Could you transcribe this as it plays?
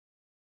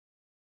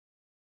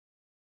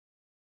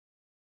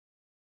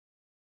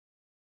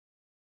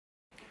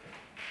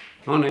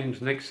My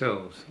name's Nick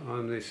Sills.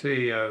 I'm the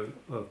CEO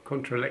of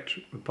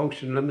Contra-Rotating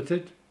Propulsion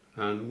Limited,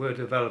 and we're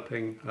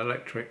developing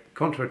electric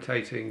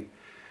contra-rotating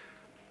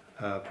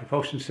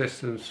propulsion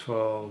systems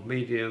for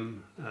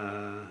medium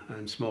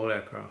and small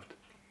aircraft.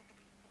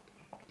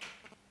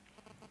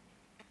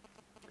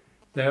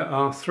 There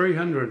are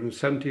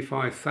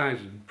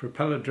 375,000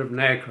 propeller-driven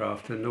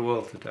aircraft in the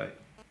world today.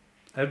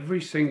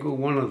 Every single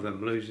one of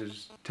them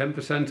loses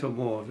 10% or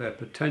more of their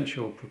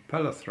potential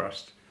propeller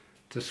thrust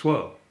to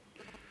swirl.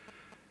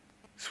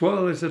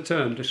 Swirl is a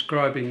term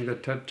describing the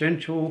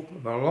tangential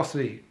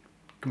velocity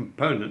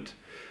component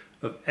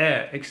of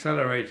air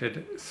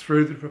accelerated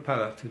through the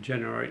propeller to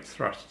generate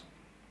thrust.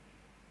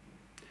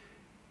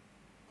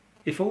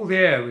 If all the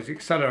air was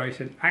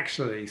accelerated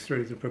axially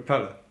through the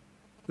propeller,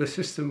 the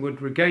system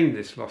would regain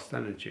this lost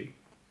energy.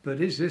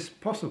 But is this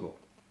possible?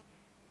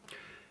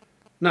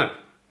 No,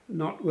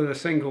 not with a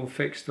single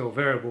fixed or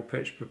variable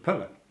pitch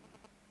propeller.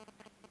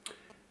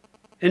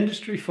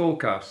 Industry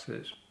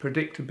forecasters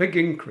predict a big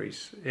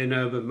increase in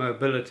urban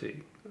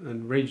mobility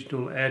and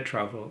regional air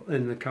travel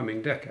in the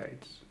coming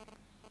decades.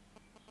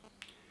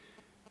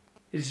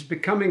 It is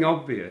becoming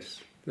obvious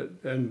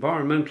that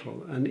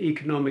environmental and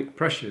economic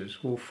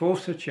pressures will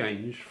force a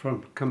change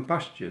from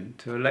combustion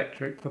to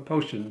electric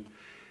propulsion,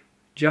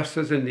 just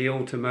as in the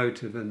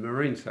automotive and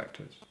marine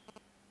sectors.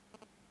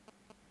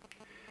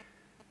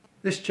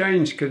 This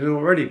change can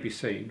already be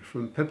seen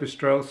from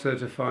Pipistrel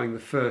certifying the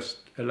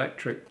first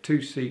electric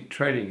two-seat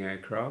training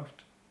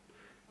aircraft,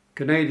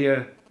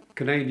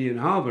 Canadian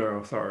Harbour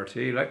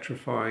Authority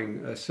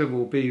electrifying a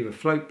Civil Beaver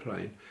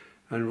floatplane,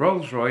 and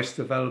Rolls-Royce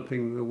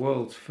developing the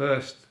world's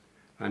first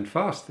and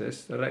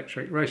fastest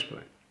electric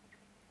raceplane.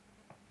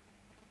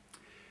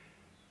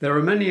 There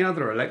are many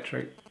other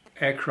electric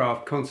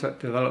aircraft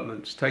concept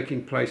developments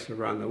taking place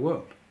around the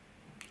world.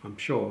 I'm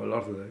sure a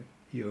lot of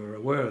you are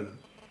aware of them.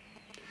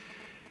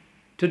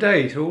 To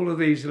date, all of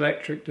these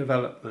electric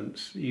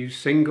developments use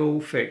single,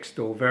 fixed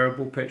or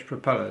variable pitch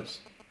propellers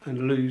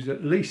and lose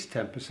at least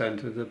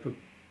 10% of the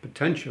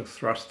potential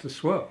thrust to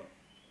swirl.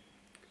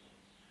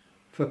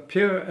 For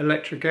pure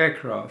electric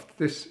aircraft,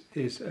 this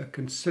is a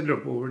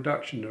considerable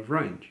reduction of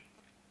range.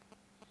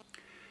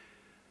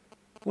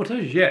 What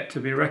has yet to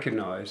be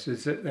recognised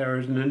is that there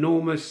is an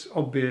enormous,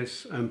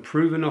 obvious and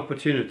proven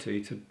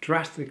opportunity to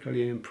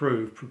drastically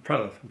improve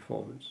propeller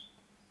performance.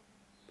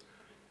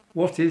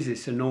 What is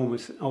this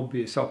enormous,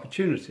 obvious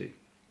opportunity?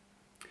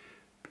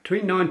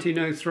 Between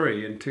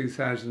 1903 and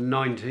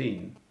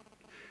 2019,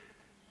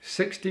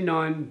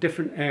 69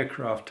 different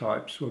aircraft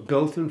types were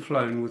built and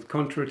flown with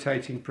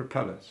contra-rotating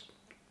propellers.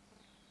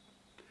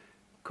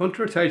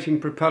 Contra-rotating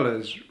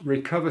propellers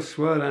recover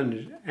swirl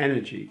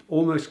energy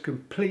almost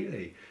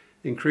completely,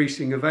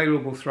 increasing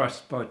available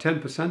thrust by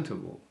 10% or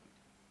more.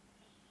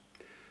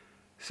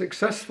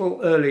 Successful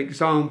early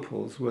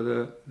examples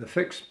were the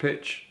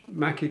fixed-pitch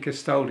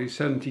Macchi-Castaldi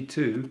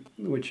 72,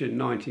 which in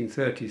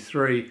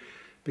 1933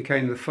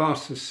 became the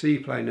fastest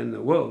seaplane in the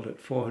world at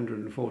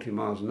 440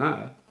 miles an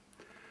hour,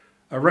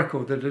 a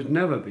record that has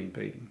never been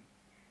beaten.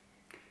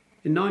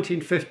 In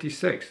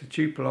 1956, the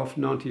Tupolev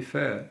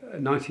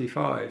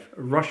 95,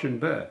 a Russian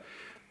Bear,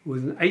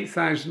 with an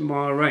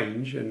 8,000-mile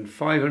range and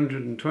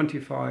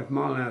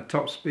 525-mile-an-hour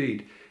top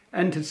speed,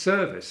 entered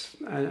service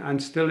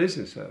and still is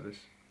in service.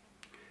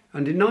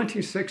 And in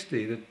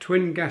 1960, the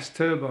twin gas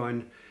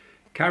turbine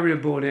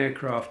carrier-borne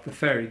aircraft, the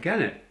Ferry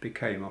Gannet,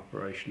 became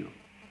operational.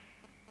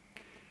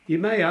 You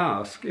may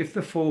ask, if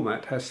the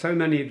format has so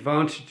many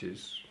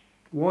advantages,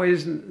 why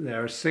isn't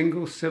there a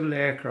single civil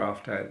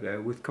aircraft out there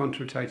with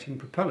contra-rotating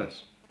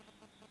propellers?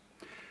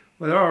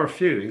 Well, there are a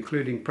few,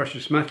 including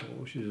Precious Metal,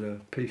 which is a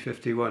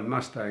P-51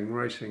 Mustang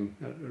racing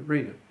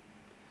arena.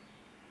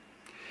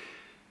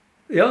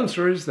 The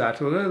answer is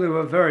that although there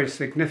were very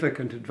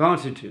significant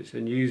advantages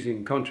in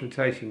using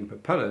contra-rotating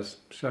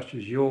propellers, such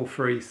as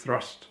yaw-free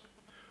thrust,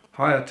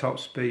 higher top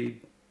speed,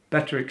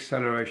 better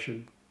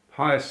acceleration,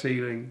 higher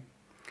ceiling,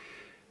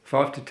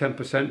 5 to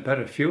 10%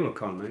 better fuel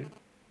economy,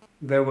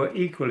 there were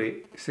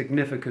equally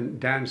significant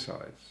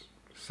downsides,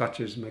 such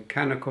as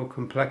mechanical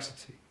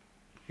complexity,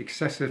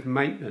 excessive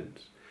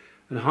maintenance,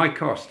 and high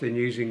cost in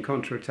using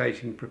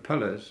contra-rotating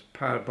propellers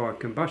powered by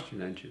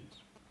combustion engines.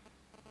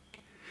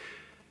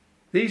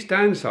 These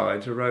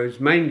downsides arose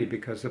mainly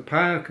because the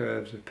power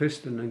curves of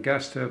piston and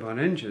gas turbine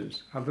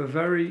engines have a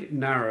very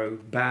narrow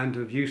band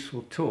of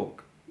useful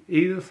torque,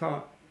 either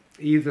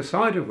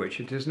side of which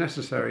it is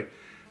necessary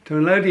to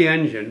unload the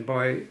engine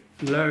by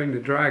lowering the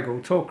drag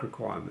or torque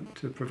requirement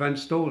to prevent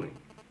stalling.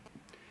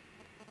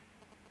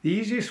 The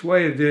easiest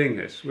way of doing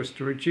this was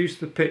to reduce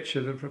the pitch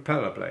of the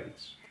propeller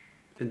blades,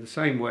 in the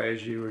same way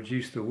as you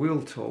reduce the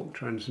wheel torque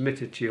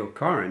transmitted to your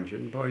car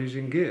engine by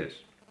using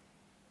gears.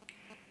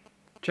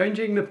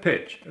 Changing the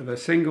pitch of a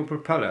single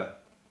propeller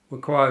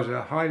requires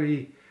a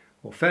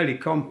fairly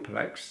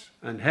complex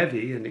and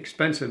heavy and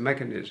expensive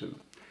mechanism,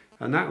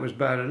 and that was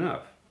bad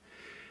enough.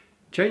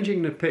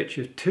 Changing the pitch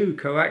of two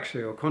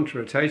coaxial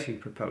contra-rotating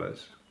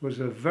propellers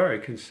was a very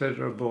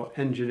considerable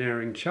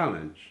engineering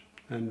challenge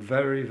and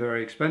very,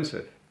 very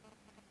expensive.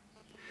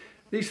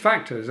 These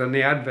factors and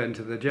the advent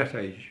of the jet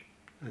age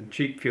and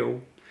cheap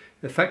fuel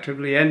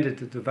effectively ended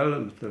the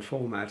development of the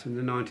format in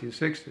the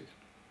 1960s.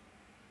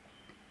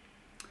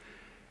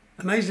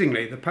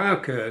 Amazingly, the power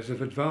curves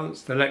of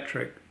advanced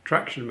electric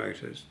traction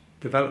motors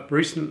developed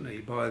recently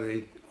by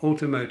the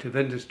automotive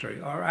industry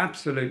are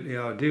absolutely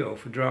ideal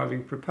for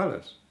driving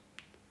propellers.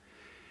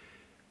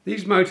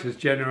 These motors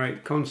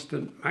generate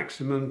constant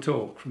maximum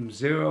torque from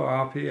 0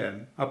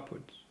 RPM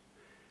upwards.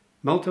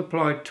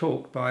 Multiply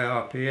torque by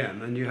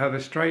RPM and you have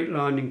a straight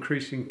line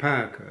increasing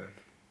power curve.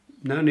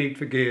 No need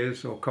for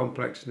gears or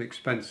complex and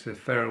expensive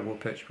variable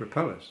pitch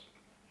propellers.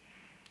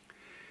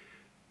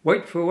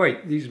 Weight for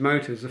weight, these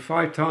motors are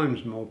 5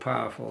 times more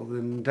powerful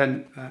than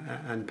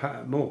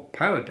more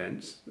power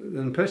dense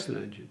than piston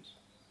engines.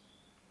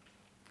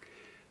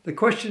 The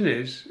question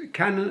is,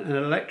 can an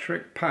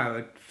electric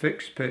powered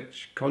fixed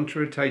pitch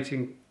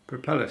contra-rotating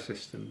propeller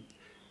system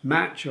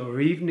match or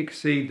even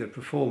exceed the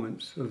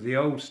performance of the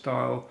old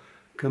style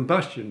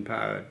combustion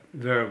powered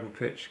variable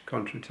pitch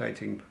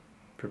contra-rotating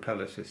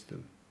propeller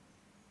system?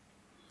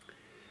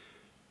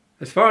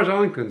 As far as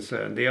I'm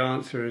concerned, the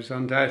answer is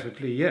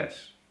undoubtedly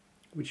yes,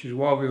 which is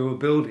why we were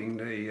building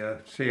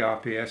the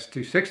CRPS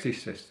 260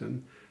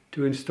 system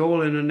to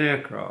install in an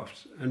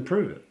aircraft and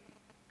prove it.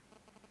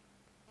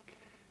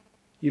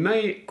 You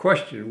may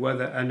question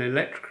whether an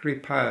electrically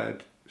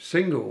powered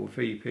single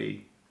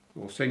VP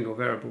or single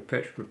variable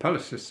pitch propeller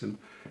system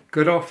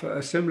could offer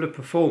a similar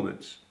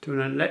performance to an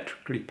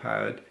electrically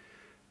powered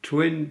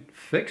twin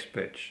fixed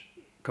pitch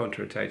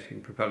contra-rotating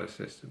propeller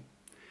system.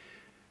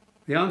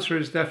 The answer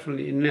is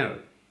definitely no.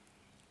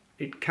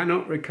 It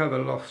cannot recover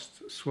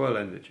lost swirl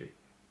energy.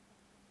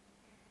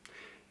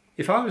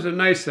 If I was a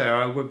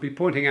naysayer, I would be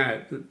pointing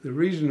out that the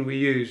reason we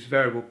use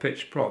variable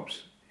pitch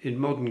props in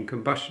modern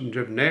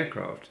combustion-driven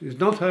aircraft is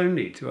not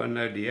only to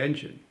unload the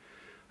engine,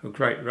 of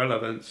great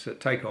relevance at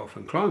takeoff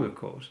and climb of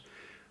course,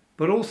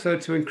 but also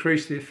to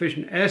increase the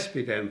efficient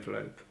airspeed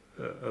envelope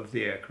of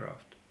the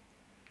aircraft.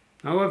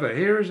 However,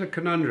 here is a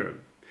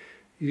conundrum.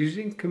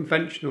 Using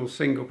conventional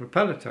single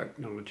propeller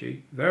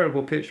technology,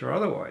 variable pitch or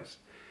otherwise,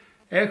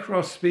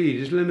 aircraft speed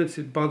is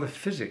limited by the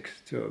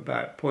physics to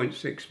about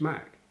 0.6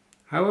 Mach,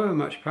 however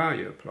much power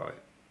you apply.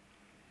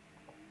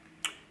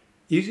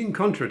 Using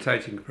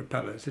contra-rotating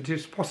propellers, it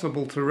is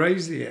possible to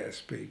raise the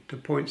airspeed to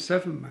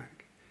 0.7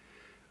 Mach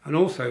and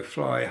also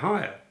fly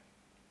higher.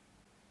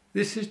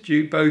 This is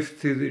due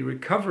both to the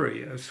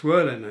recovery of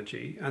swirl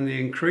energy and the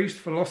increased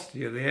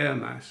velocity of the air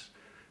mass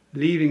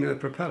leaving the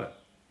propeller.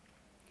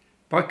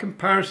 By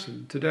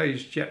comparison,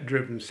 today's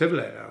jet-driven civil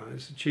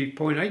airliners achieve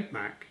 0.8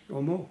 Mach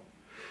or more.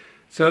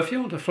 So if you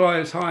want to fly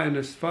as high and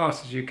as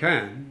fast as you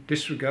can,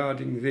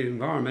 disregarding the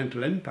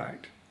environmental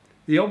impact,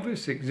 the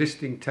obvious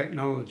existing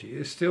technology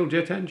is still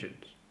jet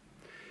engines.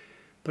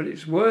 But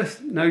it's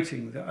worth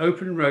noting that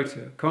open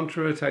rotor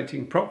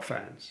contra-rotating prop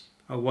fans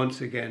are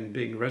once again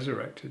being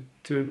resurrected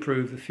to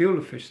improve the fuel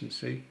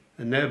efficiency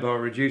and thereby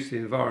reduce the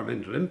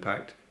environmental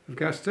impact of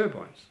gas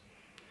turbines.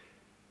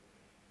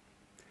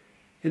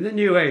 In the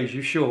new age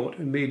of short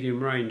and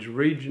medium range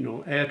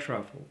regional air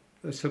travel,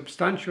 a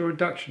substantial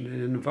reduction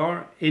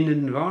in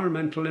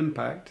environmental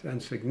impact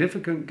and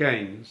significant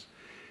gains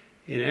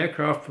in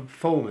aircraft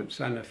performance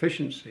and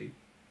efficiency,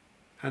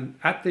 and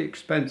at the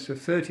expense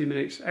of 30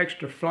 minutes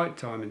extra flight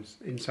time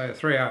in say a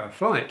 3-hour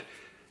flight,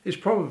 is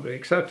probably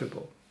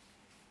acceptable.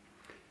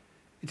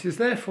 It is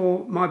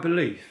therefore my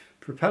belief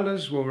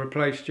propellers will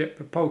replace jet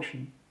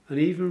propulsion and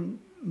even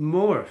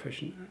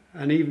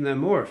their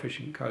more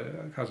efficient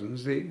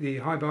cousins, the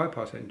high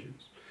bypass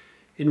engines,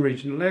 in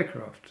regional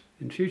aircraft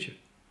in future.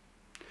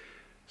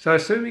 So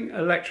assuming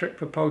electric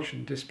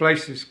propulsion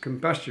displaces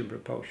combustion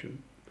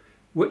propulsion,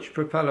 which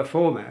propeller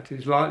format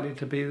is likely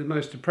to be the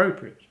most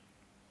appropriate?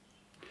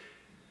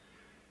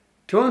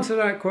 To answer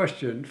that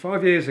question,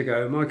 5 years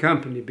ago my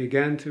company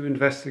began to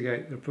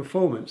investigate the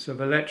performance of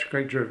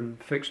electrically driven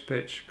fixed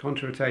pitch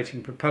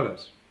contra-rotating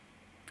propellers.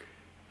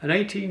 An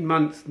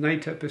 18-month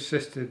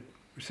NATO-assisted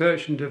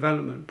research and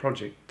development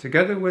project,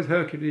 together with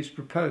Hercules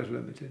Propellers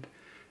Limited,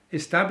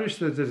 established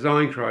the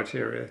design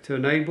criteria to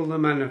enable the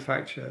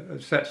manufacture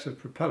of sets of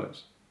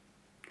propellers.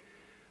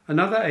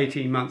 Another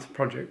 18-month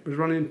project was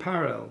run in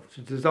parallel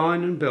to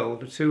design and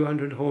build a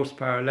 200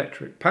 horsepower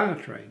electric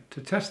powertrain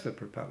to test the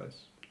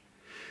propellers.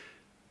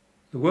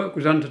 The work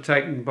was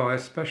undertaken by a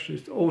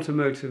specialist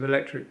automotive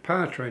electric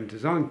powertrain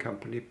design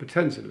company,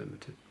 Potenza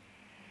Limited.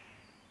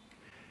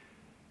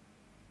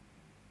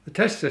 The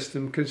test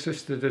system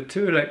consisted of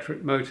 2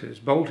 electric motors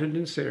bolted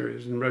in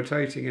series and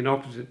rotating in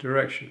opposite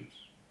directions.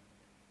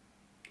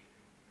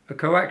 A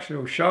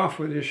coaxial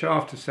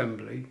shaft-within-shaft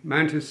assembly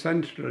mounted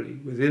centrally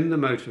within the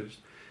motors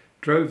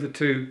drove the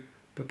 2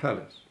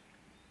 propellers.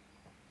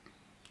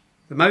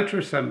 The motor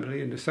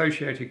assembly and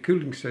associated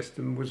cooling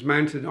system was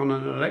mounted on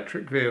an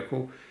electric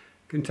vehicle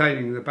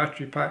containing the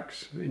battery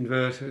packs,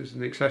 inverters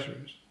and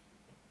accessories.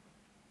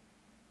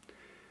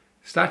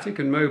 Static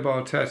and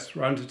mobile tests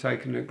were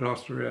undertaken at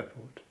Gloucester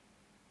Airport.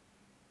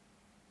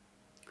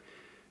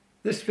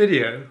 This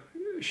video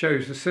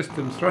shows the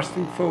system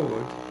thrusting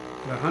forward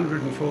at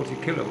 140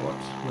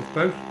 kilowatts with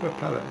both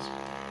propellers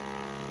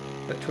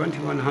at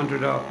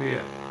 2100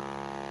 RPM.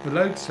 The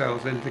load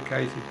cells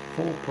indicated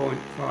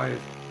 4.5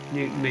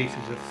 Newton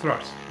meters of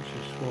thrust, which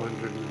is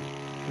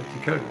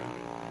 450 kilograms.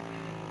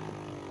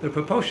 The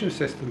propulsion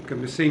system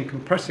can be seen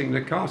compressing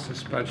the car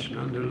suspension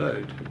under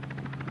load.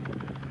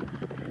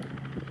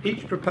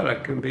 Each propeller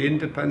can be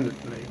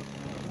independently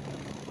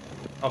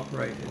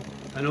operated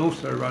and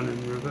also run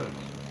in reverse.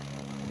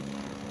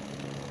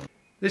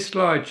 This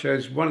slide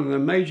shows one of the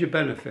major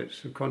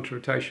benefits of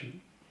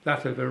contra-rotation,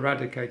 that of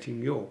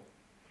eradicating yaw.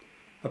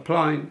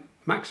 Applying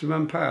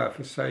maximum power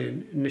for, say,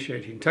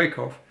 initiating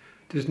takeoff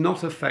does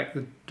not affect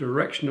the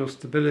directional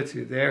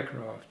stability of the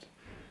aircraft.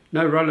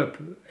 No rudder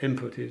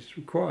input is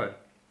required.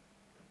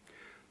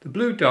 The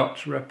blue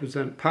dots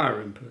represent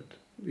power input.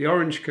 The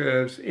orange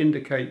curves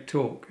indicate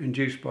torque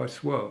induced by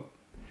swirl.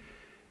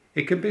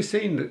 It can be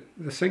seen that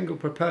the single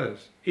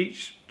propellers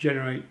each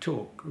generate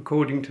torque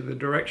according to the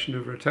direction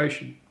of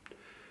rotation,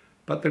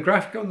 but the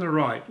graphic on the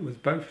right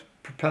with both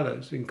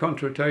propellers in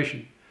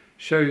contra-rotation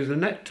shows the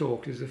net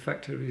torque is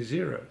effectively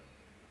zero.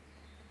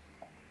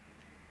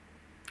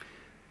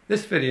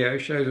 This video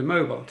shows a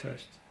mobile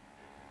test.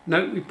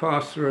 Note we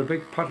passed through a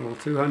big puddle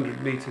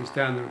 200 meters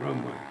down the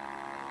runway.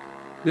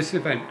 This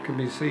event can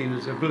be seen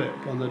as a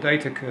blip on the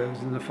data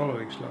curves in the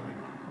following slide.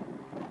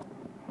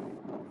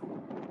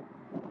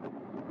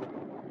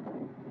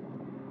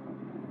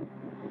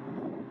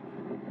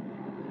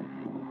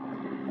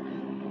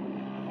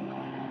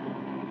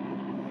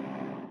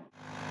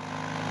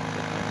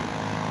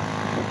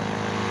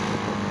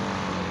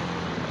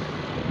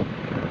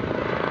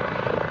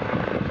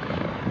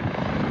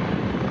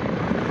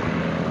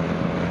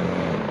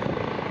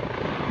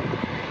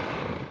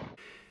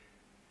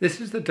 This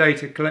is the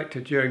data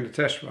collected during the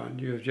test run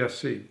you have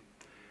just seen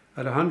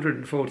at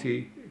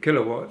 140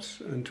 kilowatts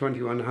and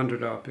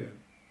 2100 RPM.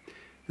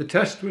 The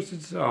test was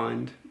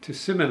designed to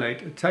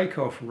simulate a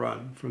takeoff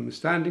run from the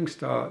standing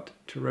start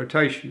to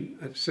rotation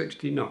at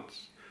 60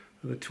 knots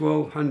of a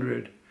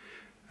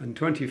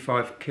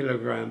 1225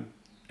 kilogram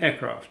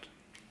aircraft,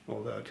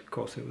 although of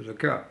course it was a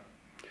car.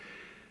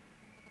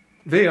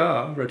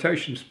 VR,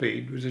 rotation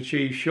speed, was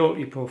achieved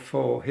shortly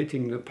before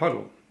hitting the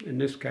puddle, in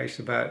this case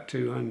about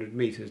 200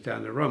 meters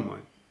down the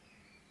runway.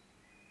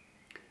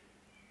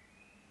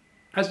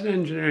 As an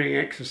engineering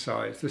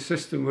exercise, the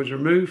system was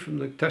removed from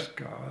the test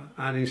car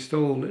and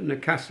installed in a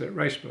cassette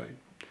raceplane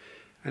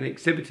and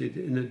exhibited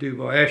in the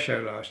Dubai Air Show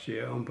last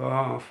year on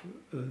behalf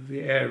of the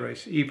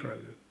Aerospace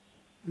program.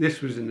 This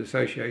was in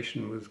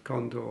association with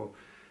Contour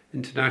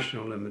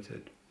International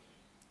Limited.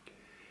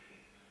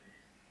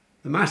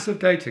 The massive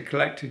data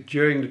collected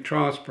during the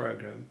trials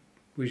program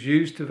was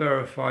used to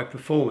verify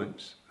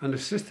performance and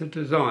assist the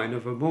design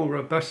of a more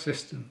robust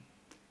system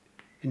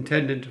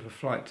intended for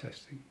flight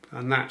testing,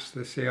 and that's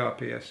the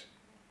CRPS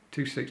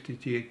 260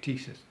 GT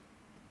system.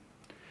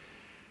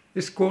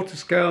 This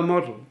quarter-scale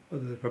model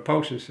of the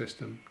propulsion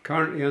system,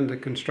 currently under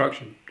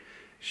construction,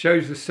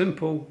 shows a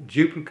simple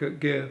duplicate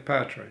gear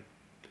powertrain.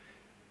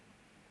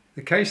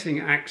 The casing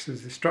acts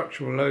as the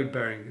structural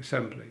load-bearing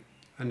assembly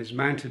and is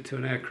mounted to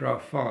an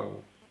aircraft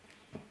firewall.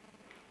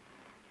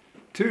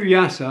 Two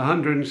YASA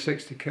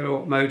 160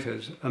 kilowatt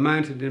motors are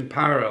mounted in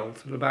parallel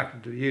to the back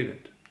of the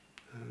unit.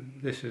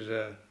 This is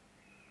a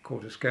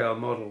quarter-scale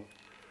model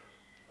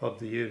of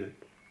the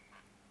unit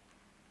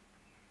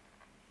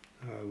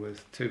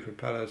with two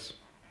propellers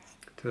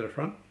to the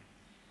front.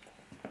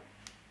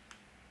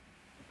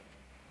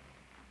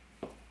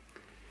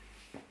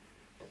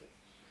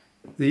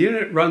 The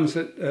unit runs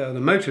at, the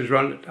motors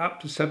run at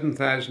up to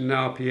 7,000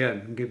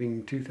 RPM,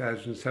 giving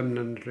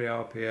 2,700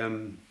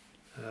 RPM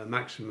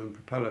maximum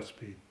propeller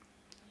speed.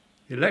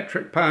 The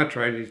electric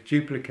powertrain is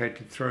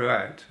duplicated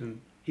throughout and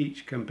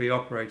each can be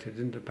operated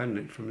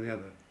independent from the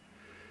other.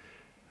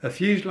 A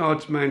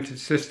fuselage mounted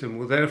system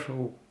will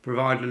therefore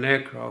provide an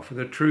aircraft with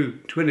a true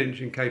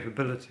twin-engine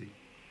capability.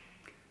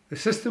 The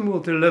system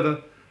will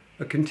deliver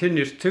a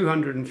continuous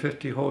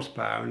 250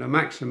 horsepower and a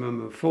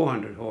maximum of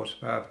 400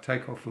 horsepower for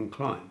takeoff and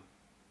climb.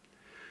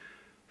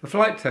 For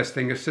flight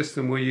testing, a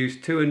system will use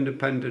two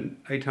independent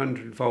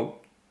 800 volt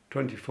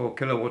 24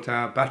 kilowatt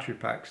hour battery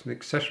packs and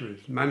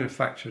accessories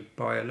manufactured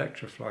by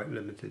Electroflight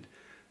Limited,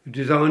 who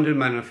designed and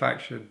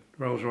manufactured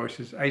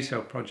Rolls-Royce's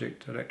A-Cell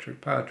project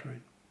electric powertrain.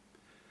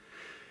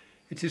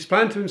 It is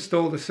planned to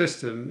install the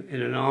system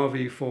in an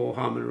RV4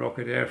 Harman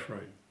rocket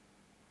airframe.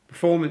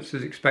 Performance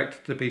is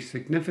expected to be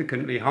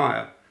significantly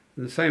higher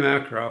than the same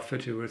aircraft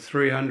fitted with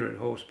 300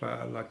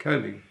 horsepower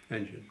Lycoming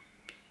engine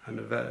and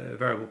a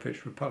variable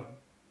pitch propeller.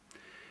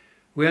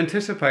 We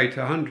anticipate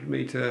a 100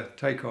 meter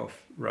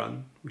takeoff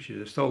run, which is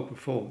a stall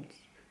performance,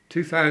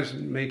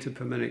 2,000 meter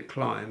per minute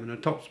climb and a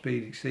top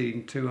speed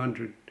exceeding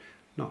 200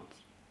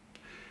 knots.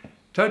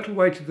 Total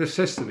weight of the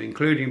system,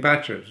 including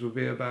batteries, will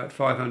be about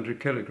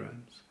 500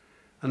 kilograms,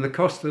 and the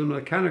cost of the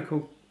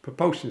mechanical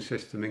propulsion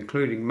system,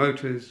 including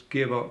motors,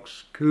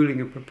 gearbox,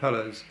 cooling and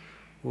propellers,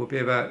 will be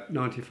about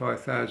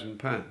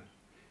 £95,000.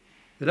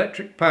 The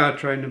electric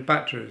powertrain and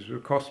batteries will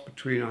cost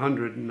between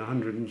 £100,000 and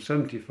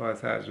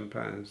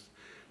 £175,000,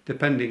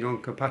 depending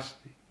on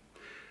capacity.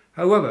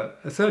 However,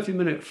 a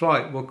 30-minute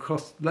flight will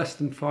cost less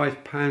than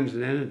 £5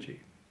 in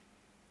energy.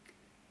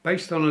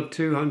 Based on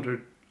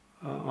 200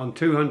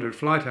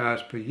 flight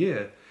hours per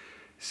year,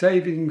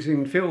 savings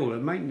in fuel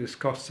and maintenance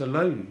costs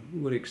alone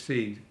would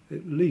exceed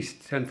at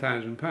least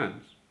 £10,000.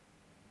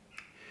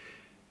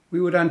 We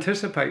would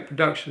anticipate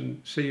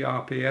production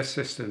CRPS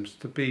systems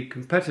to be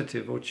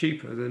competitive or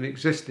cheaper than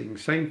existing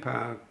same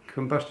power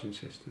combustion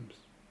systems.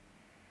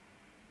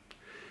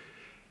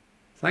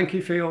 Thank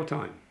you for your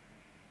time.